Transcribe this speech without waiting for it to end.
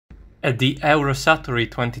At the Eurosatory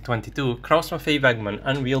 2022, Krauss Maffei Wegmann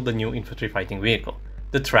unveiled the new infantry fighting vehicle,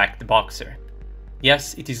 the tracked BOXER.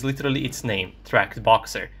 Yes, it is literally its name, tracked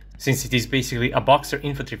BOXER, since it is basically a BOXER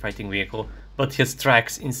infantry fighting vehicle, but has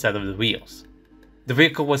tracks instead of the wheels. The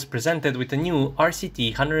vehicle was presented with a new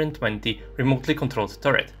RCT-120 remotely controlled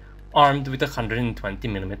turret, armed with a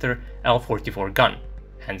 120mm L44 gun,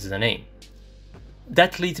 hence the name.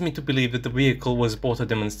 That leads me to believe that the vehicle was both a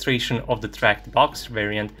demonstration of the tracked BOXER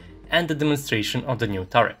variant and a demonstration of the new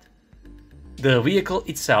turret. The vehicle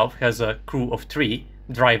itself has a crew of 3,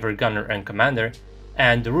 driver, gunner and commander,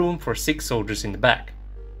 and room for 6 soldiers in the back.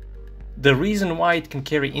 The reason why it can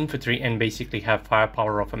carry infantry and basically have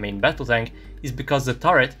firepower of a main battle tank is because the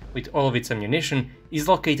turret, with all of its ammunition, is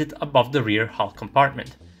located above the rear hull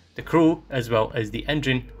compartment. The crew, as well as the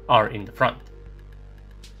engine, are in the front.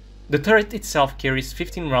 The turret itself carries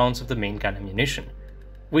 15 rounds of the main gun ammunition,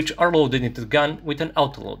 which are loaded into the gun with an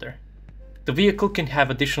autoloader. The vehicle can have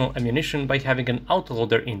additional ammunition by having an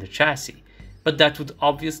autoloader in the chassis, but that would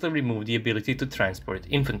obviously remove the ability to transport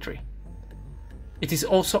infantry. It is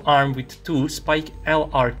also armed with 2 Spike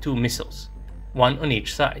LR2 missiles, one on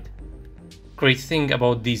each side. Great thing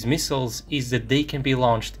about these missiles is that they can be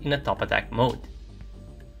launched in a top attack mode.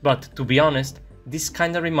 But to be honest, this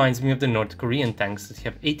kinda reminds me of the North Korean tanks that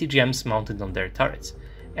have ATGMs mounted on their turrets,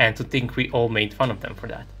 and to think we all made fun of them for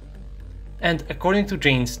that. And according to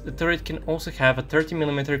Janes, the turret can also have a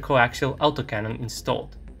 30mm coaxial autocannon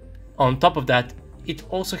installed. On top of that, it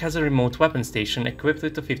also has a remote weapon station equipped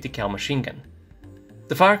with a 50 cal machine gun.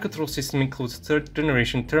 The fire control system includes 3rd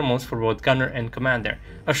generation thermals for both gunner and commander,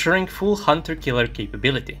 assuring full hunter-killer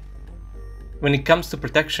capability. When it comes to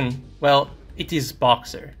protection, well, it is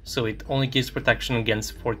BOXER, so it only gives protection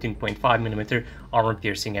against 14.5mm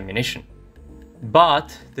armor-piercing ammunition.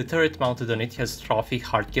 But the turret mounted on it has Trophy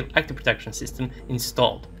Hardkill active protection system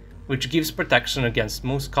installed, which gives protection against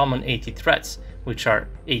most common AT threats, which are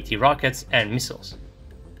AT rockets and missiles.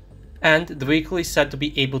 And the vehicle is said to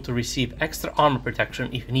be able to receive extra armor protection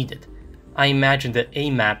if needed. I imagine that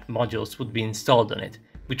AMAP modules would be installed on it,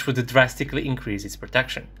 which would drastically increase its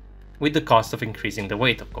protection, with the cost of increasing the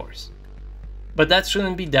weight, of course. But that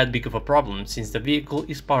shouldn't be that big of a problem, since the vehicle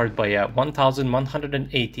is powered by a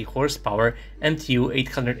 1180 horsepower MTU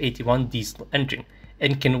 881 diesel engine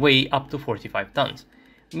and can weigh up to 45 tons,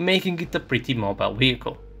 making it a pretty mobile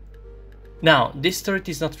vehicle. Now, this turret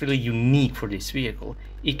is not really unique for this vehicle.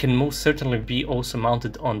 It can most certainly be also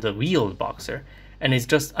mounted on the wheeled BOXER, and is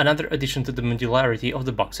just another addition to the modularity of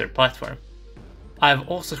the BOXER platform. I've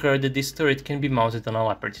also heard that this turret can be mounted on a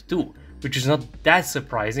Leopard 2, which is not that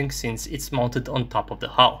surprising since it's mounted on top of the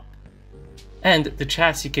hull. And the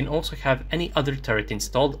chassis can also have any other turret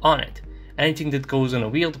installed on it. Anything that goes on a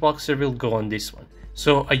wheeled BOXER will go on this one,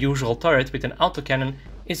 so a usual turret with an autocannon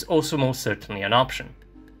is also most certainly an option.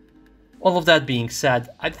 All of that being said,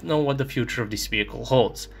 I don't know what the future of this vehicle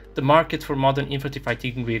holds. The market for modern infantry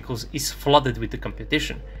fighting vehicles is flooded with the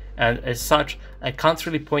competition, and as such, I can't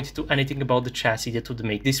really point to anything about the chassis that would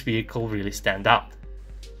make this vehicle really stand out.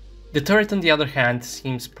 The turret, on the other hand,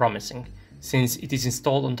 seems promising, since it is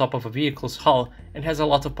installed on top of a vehicle's hull and has a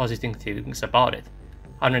lot of positive things about it.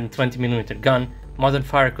 120mm gun, modern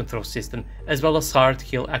fire control system, as well as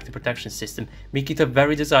hard-kill active protection system make it a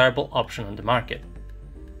very desirable option on the market.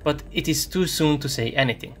 But it is too soon to say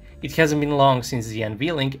anything. It hasn't been long since the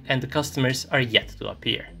unveiling and the customers are yet to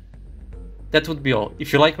appear. That would be all.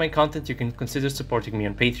 If you like my content, you can consider supporting me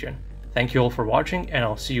on Patreon. Thank you all for watching, and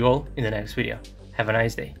I'll see you all in the next video. Have a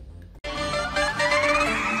nice day.